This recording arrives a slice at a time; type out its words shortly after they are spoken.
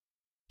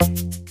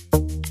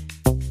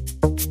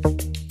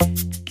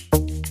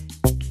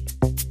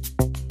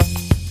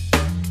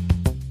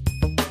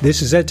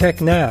This is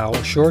EdTech NOW,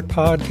 a short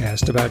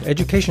podcast about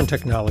education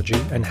technology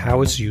and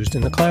how it's used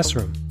in the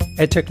classroom.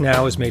 EdTech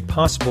NOW is made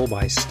possible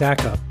by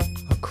StackUp,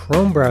 a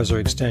Chrome browser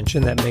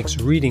extension that makes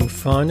reading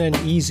fun and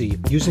easy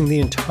using the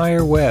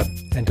entire web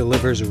and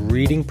delivers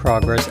reading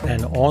progress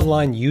and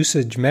online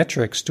usage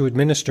metrics to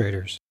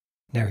administrators.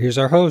 Now here's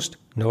our host,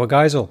 Noah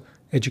Geisel,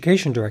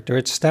 Education Director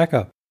at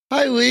StackUp.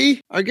 Hi,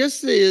 Lee. Our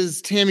guest today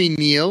is Tammy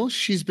Neil.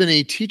 She's been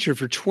a teacher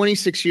for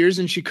 26 years,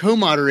 and she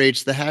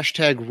co-moderates the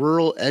hashtag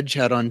Rural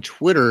EdChat on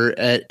Twitter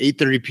at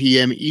 8:30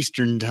 p.m.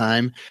 Eastern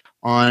Time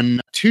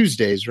on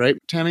Tuesdays, right,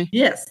 Tammy?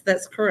 Yes,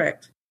 that's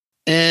correct.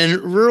 And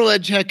Rural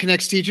EdChat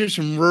connects teachers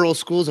from rural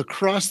schools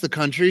across the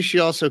country. She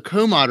also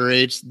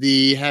co-moderates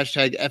the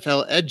hashtag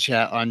FL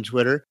EdChat on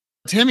Twitter.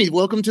 Tammy,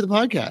 welcome to the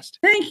podcast.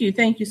 Thank you.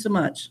 Thank you so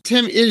much.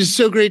 Tim, it is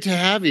so great to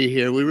have you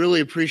here. We really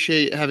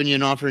appreciate having you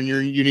and offering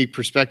your unique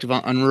perspective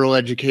on rural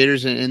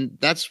educators. And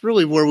that's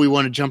really where we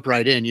want to jump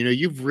right in. You know,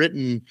 you've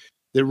written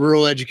that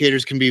rural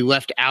educators can be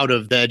left out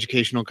of the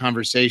educational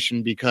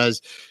conversation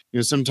because, you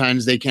know,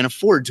 sometimes they can't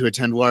afford to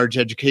attend large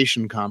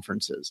education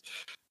conferences.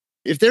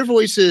 If their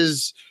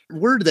voices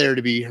were there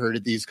to be heard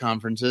at these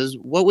conferences,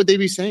 what would they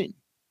be saying?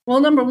 Well,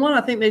 number one,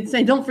 I think they'd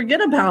say, don't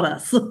forget about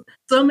us.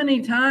 So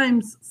many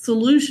times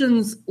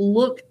solutions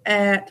look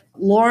at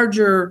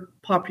larger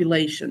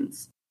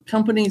populations.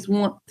 Companies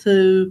want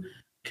to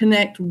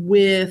connect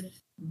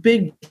with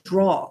big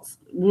draws.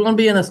 We want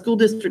to be in a school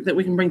district that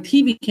we can bring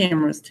TV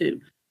cameras to.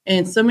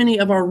 And so many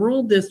of our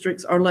rural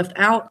districts are left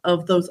out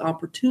of those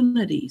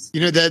opportunities.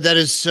 You know, that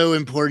is so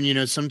important. You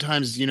know,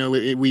 sometimes, you know,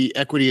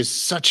 equity is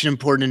such an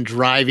important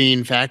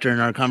driving factor in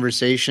our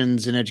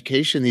conversations in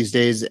education these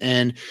days.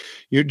 And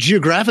your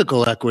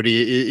geographical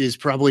equity is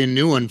probably a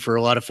new one for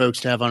a lot of folks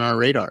to have on our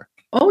radar.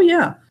 Oh,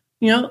 yeah.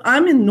 You know,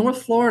 I'm in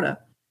North Florida.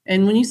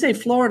 And when you say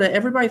Florida,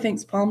 everybody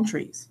thinks palm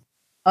trees.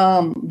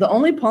 The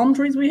only palm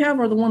trees we have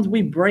are the ones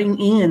we bring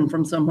in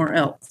from somewhere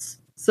else.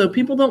 So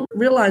people don't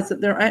realize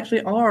that there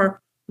actually are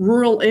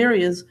rural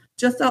areas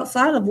just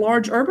outside of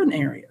large urban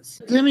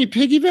areas. Tammy,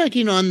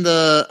 piggybacking on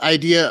the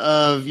idea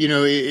of, you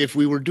know, if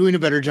we were doing a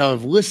better job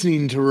of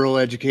listening to rural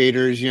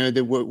educators, you know,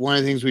 that one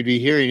of the things we'd be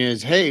hearing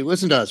is, hey,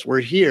 listen to us, we're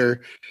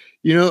here.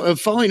 You know,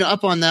 following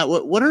up on that,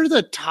 what are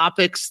the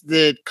topics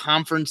that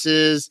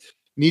conferences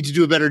need to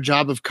do a better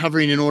job of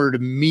covering in order to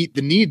meet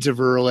the needs of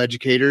rural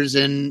educators?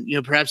 And, you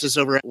know, perhaps this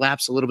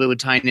overlaps a little bit with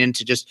tying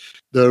into just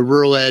the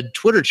rural ed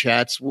Twitter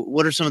chats.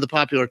 What are some of the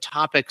popular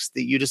topics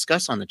that you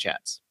discuss on the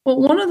chats? Well,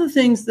 one of the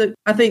things that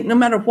I think, no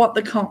matter what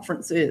the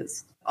conference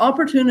is,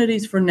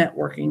 opportunities for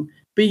networking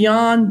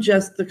beyond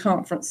just the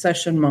conference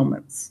session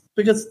moments.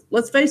 Because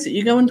let's face it,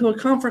 you go into a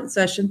conference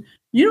session,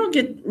 you don't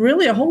get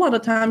really a whole lot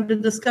of time to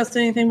discuss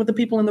anything with the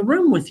people in the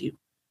room with you.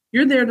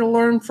 You're there to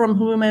learn from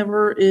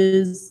whomever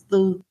is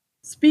the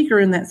speaker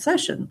in that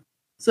session.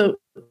 So,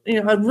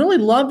 you know, I'd really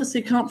love to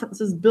see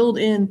conferences build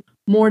in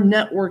more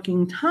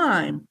networking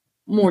time,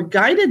 more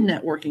guided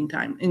networking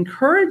time,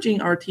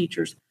 encouraging our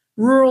teachers,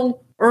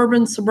 rural,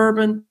 urban,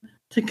 suburban,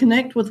 to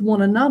connect with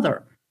one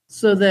another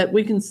so that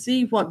we can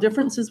see what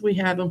differences we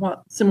have and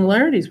what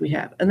similarities we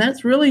have. And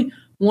that's really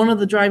one of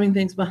the driving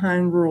things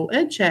behind Rural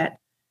EdChat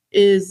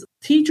is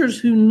teachers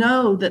who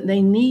know that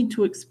they need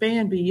to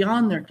expand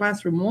beyond their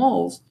classroom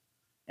walls.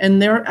 And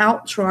they're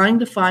out trying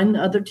to find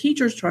other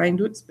teachers trying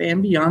to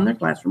expand beyond their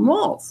classroom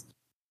walls.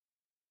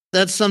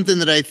 That's something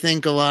that I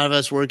think a lot of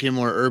us working in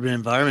more urban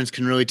environments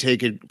can really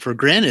take it for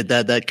granted,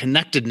 that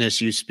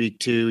connectedness you speak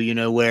to, you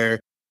know,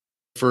 where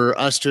for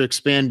us to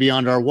expand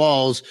beyond our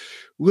walls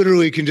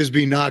literally can just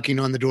be knocking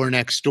on the door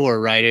next door,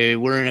 right?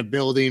 We're in a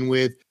building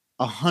with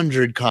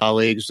 100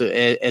 colleagues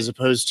as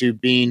opposed to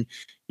being,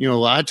 you know, a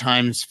lot of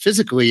times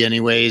physically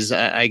anyways,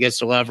 I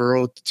guess a lot of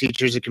rural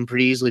teachers, it can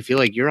pretty easily feel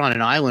like you're on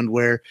an island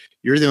where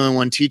you're the only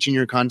one teaching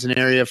your content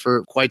area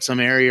for quite some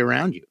area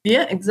around you.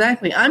 Yeah,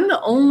 exactly. I'm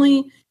the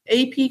only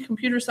AP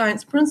computer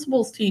science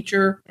principles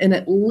teacher in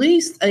at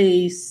least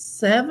a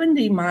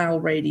 70-mile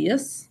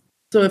radius.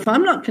 So if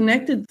I'm not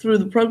connected through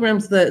the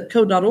programs that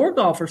code.org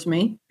offers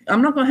me,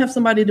 I'm not going to have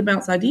somebody to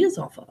bounce ideas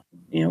off of.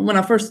 You know, when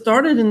I first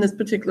started in this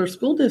particular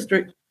school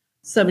district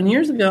 7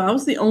 years ago, I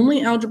was the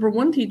only Algebra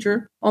 1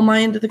 teacher on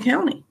my end of the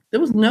county. There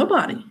was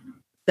nobody.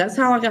 That's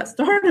how I got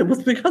started,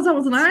 was because I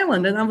was an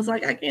island and I was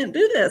like, I can't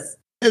do this.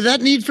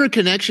 That need for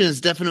connection is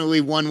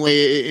definitely one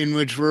way in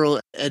which rural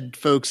ed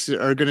folks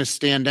are going to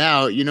stand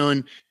out, you know,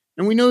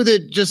 and we know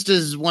that just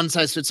as one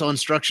size fits all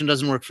instruction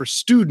doesn't work for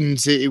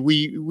students,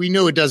 we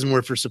know it doesn't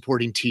work for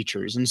supporting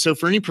teachers. And so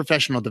for any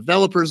professional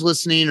developers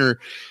listening or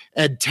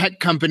ed tech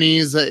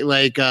companies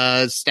like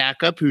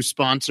StackUp, who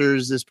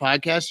sponsors this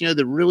podcast, you know,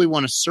 that really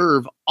want to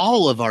serve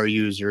all of our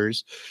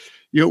users,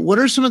 you know, what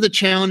are some of the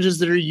challenges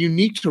that are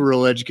unique to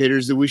rural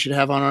educators that we should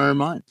have on our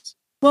minds?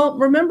 Well,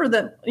 remember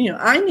that, you know,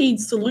 I need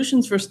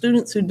solutions for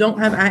students who don't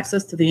have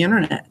access to the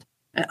internet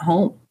at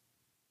home.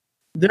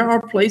 There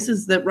are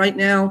places that right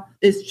now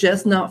it's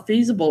just not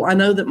feasible. I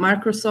know that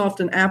Microsoft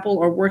and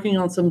Apple are working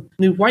on some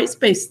new white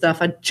space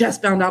stuff I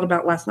just found out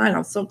about last night. I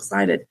was so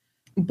excited.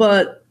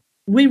 But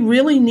we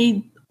really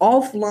need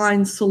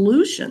offline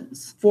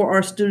solutions for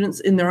our students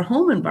in their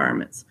home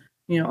environments.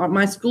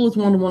 My school is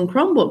one-to-one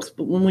Chromebooks,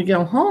 but when we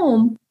go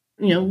home,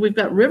 we've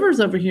got rivers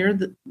over here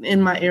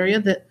in my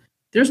area that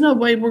there's no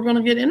way we're going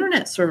to get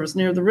internet service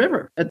near the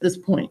river at this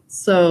point.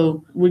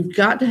 So we've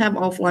got to have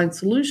offline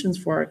solutions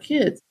for our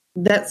kids.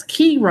 That's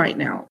key right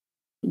now.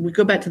 We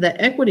go back to that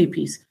equity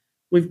piece.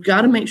 We've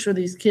got to make sure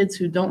these kids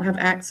who don't have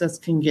access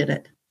can get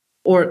it,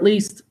 or at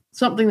least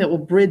something that will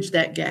bridge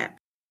that gap.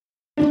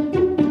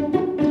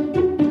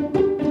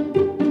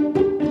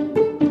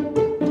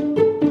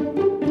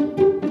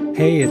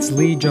 Hey, it's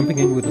Lee jumping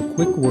in with a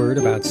quick word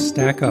about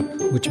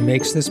StackUp, which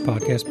makes this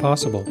podcast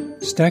possible.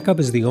 StackUp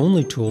is the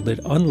only tool that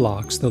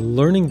unlocks the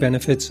learning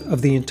benefits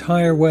of the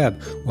entire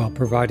web while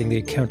providing the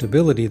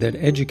accountability that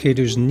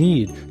educators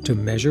need to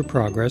measure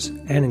progress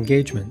and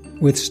engagement.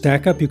 With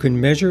StackUp, you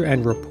can measure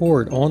and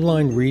report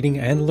online reading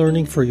and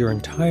learning for your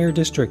entire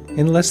district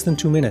in less than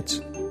 2 minutes.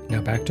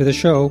 Now back to the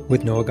show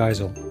with Noah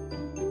Geisel.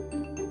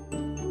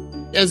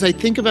 As I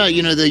think about,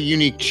 the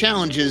unique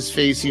challenges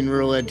facing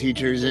rural ed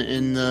teachers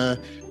in the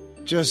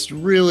just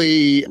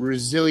really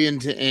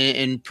resilient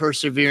and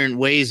perseverant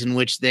ways in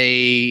which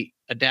they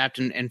adapt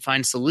and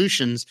find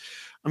solutions,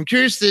 I'm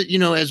curious that,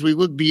 as we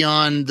look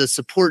beyond the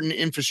support and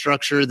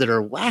infrastructure that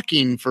are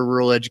lacking for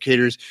rural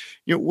educators,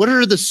 what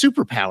are the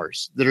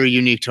superpowers that are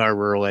unique to our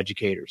rural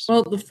educators?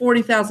 Well, the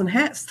 40,000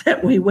 hats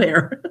that we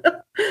wear.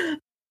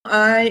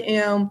 I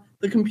am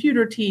the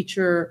computer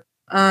teacher.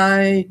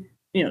 I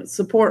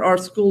support our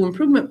school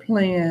improvement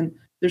plan.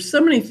 There's so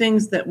many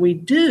things that we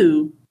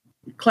do,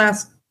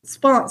 class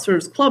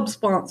sponsors, club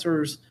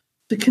sponsors,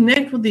 to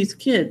connect with these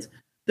kids.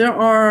 There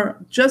are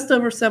just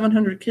over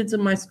 700 kids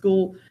in my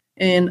school,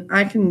 and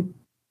I can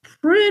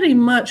pretty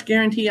much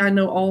guarantee I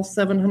know all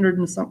 700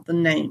 and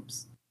something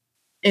names.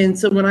 And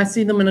so when I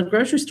see them in a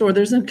grocery store,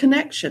 there's a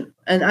connection.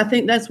 And I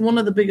think that's one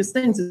of the biggest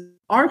things.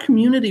 Our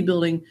community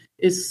building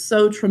is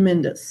so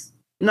tremendous.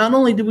 Not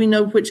only do we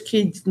know which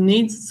kids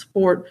need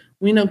support,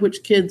 we know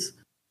which kids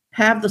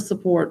have the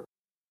support.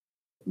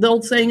 The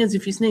old saying is,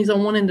 if you sneeze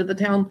on one end of the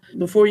town,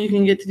 before you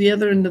can get to the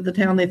other end of the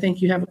town, they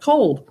think you have a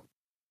cold.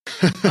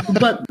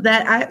 But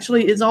that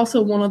actually is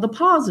also one of the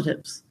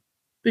positives,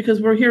 because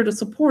we're here to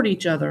support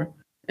each other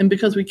and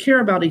because we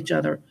care about each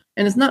other.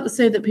 And it's not to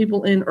say that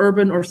people in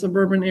urban or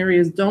suburban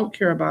areas don't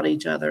care about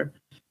each other,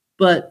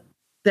 but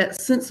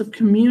that sense of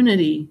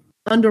community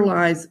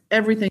underlies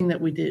everything that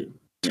we do.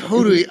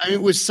 Totally.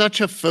 It was such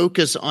a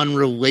focus on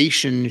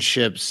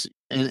relationships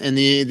and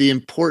the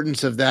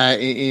importance of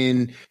that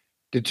in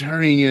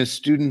determining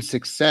student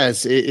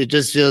success. It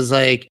just feels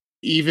like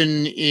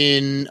even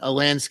in a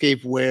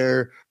landscape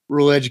where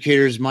rural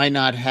educators might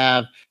not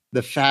have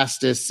the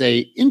fastest,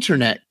 say,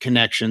 internet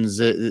connections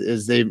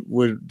as they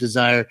would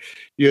desire,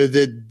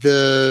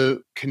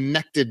 the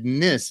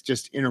connectedness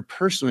just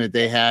interpersonally that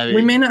they have.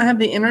 We may not have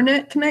the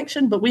internet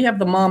connection, but we have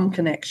the mom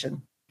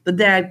connection, the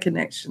dad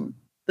connection,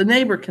 the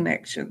neighbor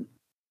connection.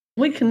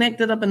 We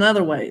connected up in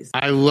other ways.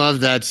 I love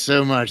that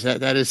so much.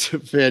 That is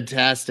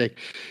fantastic.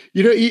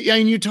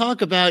 You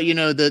talk about,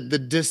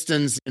 the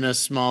distance in a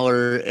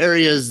smaller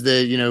areas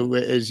that,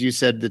 as you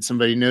said, that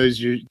somebody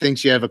knows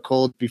thinks you have a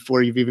cold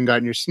before you've even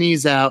gotten your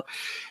sneeze out.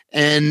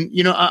 And,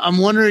 I'm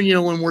wondering,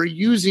 when we're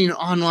using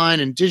online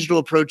and digital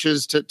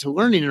approaches to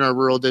learning in our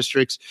rural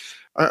districts,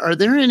 are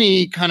there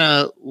any kind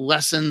of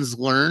lessons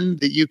learned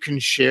that you can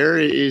share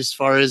as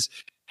far as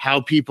how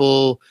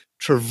people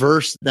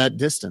traverse that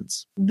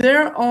distance?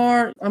 There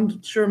are,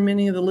 I'm sure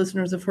many of the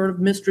listeners have heard of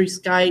mystery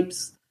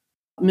Skypes,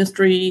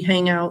 mystery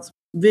Hangouts,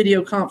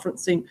 video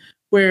conferencing,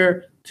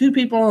 where two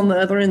people on the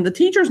other end, the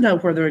teachers know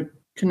where they're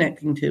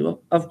connecting to.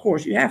 Of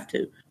course, you have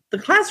to. The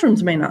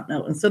classrooms may not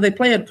know. And so they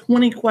play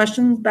 20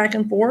 questions back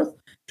and forth,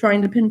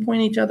 trying to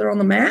pinpoint each other on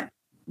the map.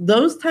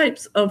 Those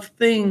types of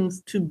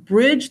things to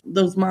bridge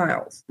those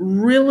miles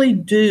really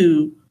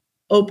do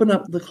open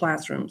up the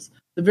classrooms.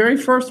 The very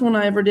first one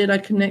I ever did, I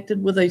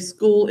connected with a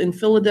school in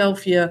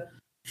Philadelphia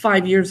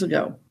 5 years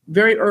ago.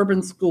 Very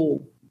urban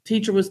school.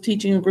 Teacher was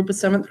teaching a group of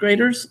 7th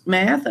graders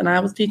math, and I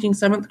was teaching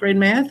 7th grade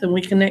math, and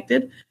we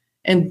connected.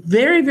 And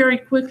very, very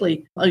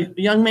quickly, a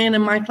young man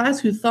in my class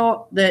who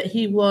thought that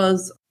he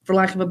was, for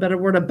lack of a better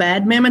word, a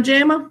bad mamma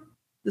jamma,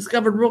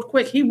 discovered real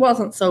quick he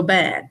wasn't so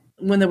bad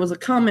when there was a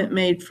comment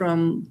made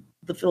from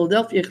the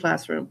Philadelphia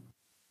classroom.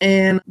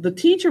 And the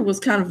teacher was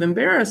kind of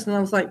embarrassed, and I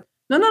was like,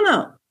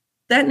 no.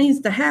 That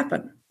needs to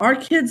happen. Our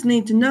kids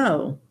need to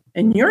know,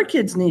 and your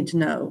kids need to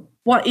know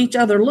what each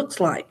other looks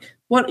like,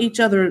 what each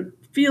other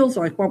feels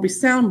like, what we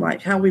sound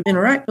like, how we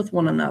interact with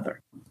one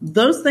another.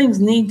 Those things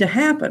need to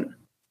happen.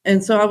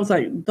 And so I was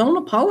like, don't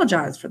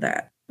apologize for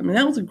that. I mean,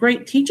 that was a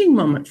great teaching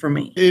moment for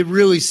me. It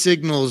really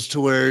signals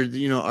to where,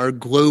 our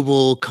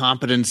global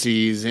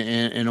competencies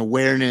and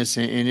awareness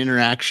and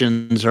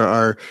interactions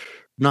are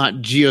not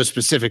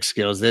geospecific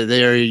skills.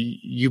 They are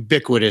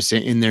ubiquitous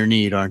in their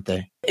need, aren't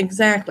they?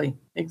 Exactly.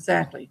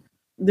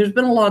 There's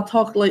been a lot of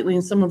talk lately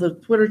in some of the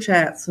Twitter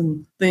chats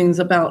and things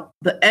about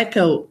the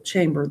echo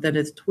chamber that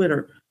is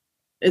Twitter.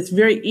 It's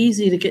very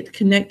easy to get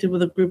connected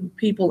with a group of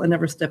people and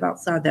never step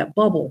outside that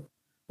bubble.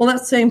 Well,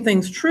 that same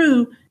thing's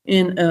true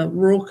in a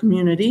rural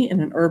community,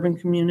 in an urban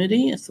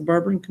community, a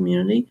suburban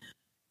community.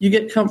 You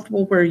get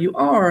comfortable where you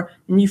are,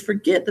 and you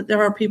forget that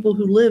there are people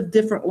who live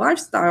different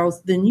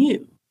lifestyles than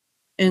you.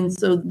 And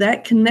so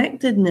that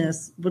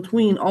connectedness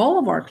between all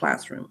of our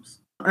classrooms,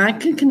 I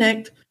can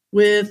connect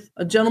with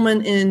a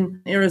gentleman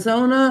in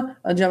Arizona,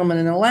 a gentleman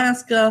in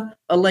Alaska,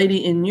 a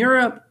lady in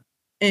Europe,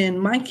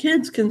 and my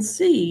kids can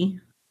see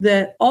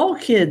that all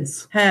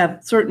kids have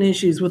certain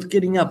issues with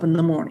getting up in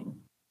the morning.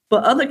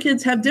 But other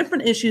kids have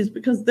different issues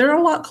because they're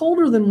a lot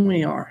colder than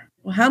we are.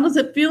 Well, how does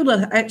it feel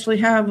to actually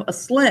have a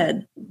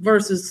sled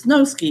versus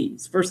snow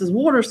skis versus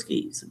water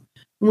skis? And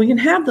we can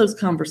have those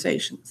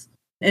conversations.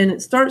 And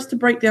it starts to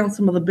break down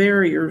some of the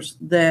barriers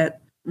that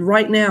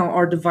right now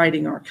are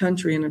dividing our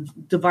country and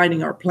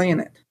dividing our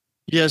planet.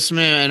 Yes,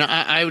 ma'am. And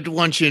I would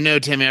want you to know,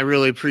 Tammy, I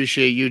really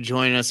appreciate you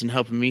joining us and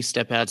helping me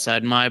step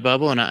outside my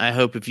bubble. And I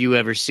hope if you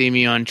ever see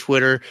me on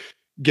Twitter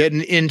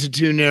getting into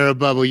too narrow a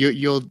bubble,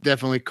 you'll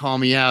definitely call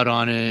me out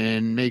on it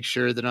and make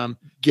sure that I'm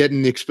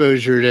getting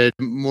exposure to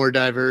more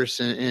diverse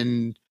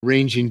and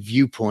ranging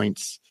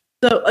viewpoints.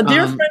 So a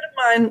dear friend of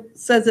mine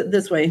says it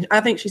this way.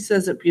 I think she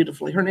says it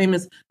beautifully. Her name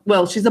is,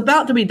 she's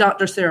about to be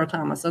Dr. Sarah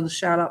Thomas. And a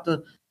shout out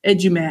to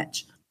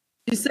EduMatch.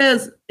 She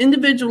says,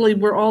 individually,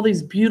 we're all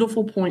these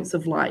beautiful points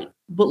of light,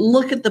 but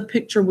look at the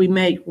picture we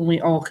make when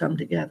we all come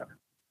together.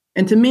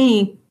 And to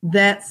me,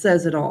 that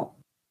says it all.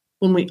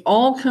 When we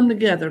all come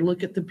together,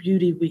 look at the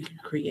beauty we can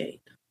create.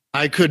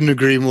 I couldn't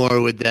agree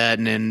more with that.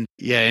 And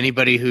yeah,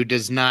 anybody who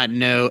does not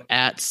know,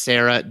 at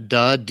Sarah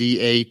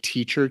D.A.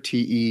 Teacher,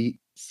 Techur,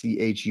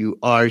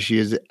 she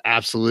is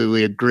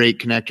absolutely a great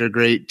connector,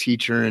 great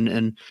teacher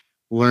and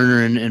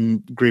learner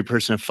and great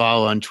person to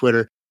follow on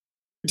Twitter.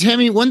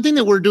 Tammy, one thing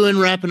that we're doing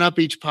wrapping up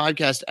each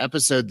podcast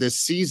episode this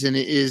season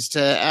is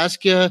to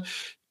ask you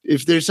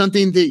if there's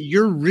something that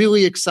you're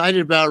really excited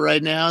about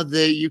right now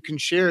that you can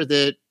share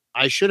that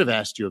I should have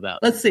asked you about.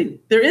 Let's see.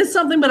 There is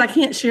something, but I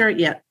can't share it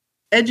yet.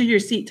 Edge of your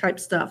seat type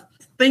stuff.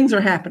 Things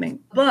are happening,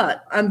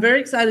 but I'm very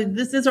excited.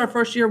 This is our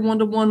first year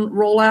one-to-one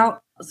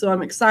rollout. So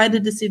I'm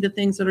excited to see the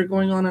things that are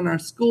going on in our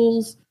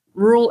schools.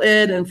 Rural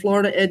Ed and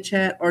Florida Ed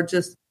Chat are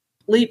just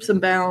leaps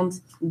and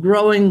bounds,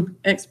 growing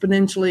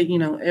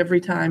exponentially. Every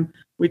time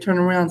we turn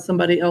around,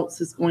 somebody else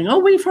is going, oh,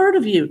 we've heard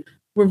of you.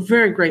 We're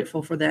very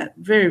grateful for that.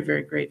 Very,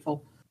 very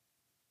grateful.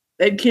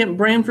 Ed Camp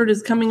Branford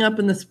is coming up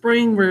in the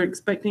spring. We're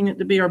expecting it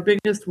to be our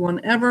biggest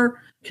one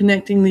ever,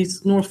 connecting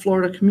these North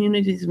Florida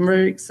communities. I'm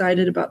very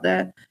excited about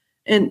that.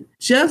 And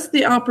just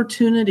the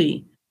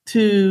opportunity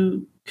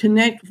to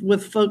connect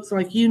with folks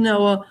like you,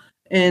 Noah,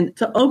 and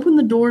to open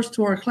the doors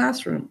to our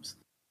classrooms.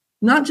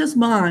 Not just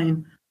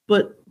mine,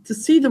 but to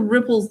see the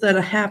ripples that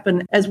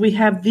happen as we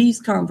have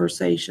these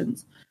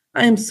conversations.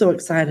 I am so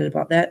excited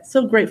about that.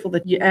 So grateful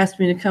that you asked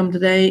me to come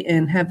today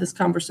and have this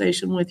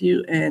conversation with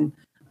you. And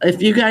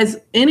if you guys,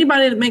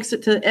 anybody that makes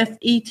it to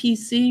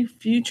FETC,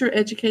 Future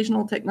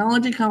Educational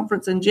Technology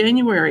Conference in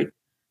January,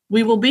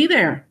 we will be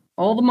there,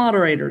 all the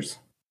moderators.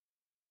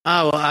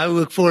 Oh, well, I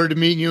look forward to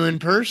meeting you in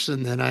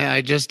person. Then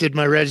I just did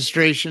my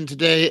registration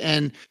today.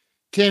 And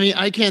Tammy,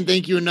 I can't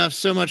thank you enough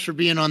so much for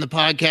being on the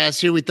podcast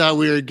here. We thought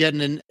we were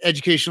getting an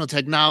educational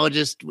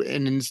technologist,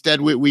 and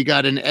instead we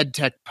got an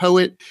EdTech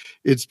poet.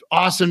 It's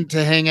awesome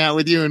to hang out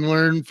with you and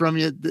learn from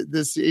you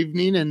this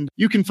evening. And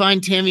you can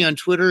find Tammy on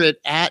Twitter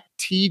at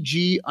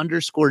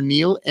TG_Neil,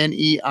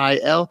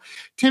 Neil.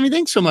 Tammy,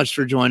 thanks so much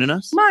for joining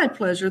us. My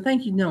pleasure.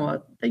 Thank you,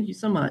 Noah. Thank you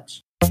so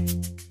much.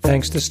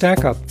 Thanks to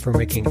StackUp for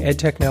making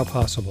EdTech Now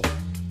possible.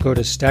 Go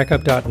to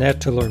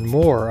stackup.net to learn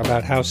more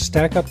about how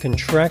StackUp can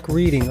track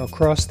reading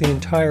across the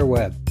entire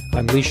web.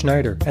 I'm Lee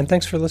Schneider, and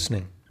thanks for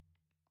listening.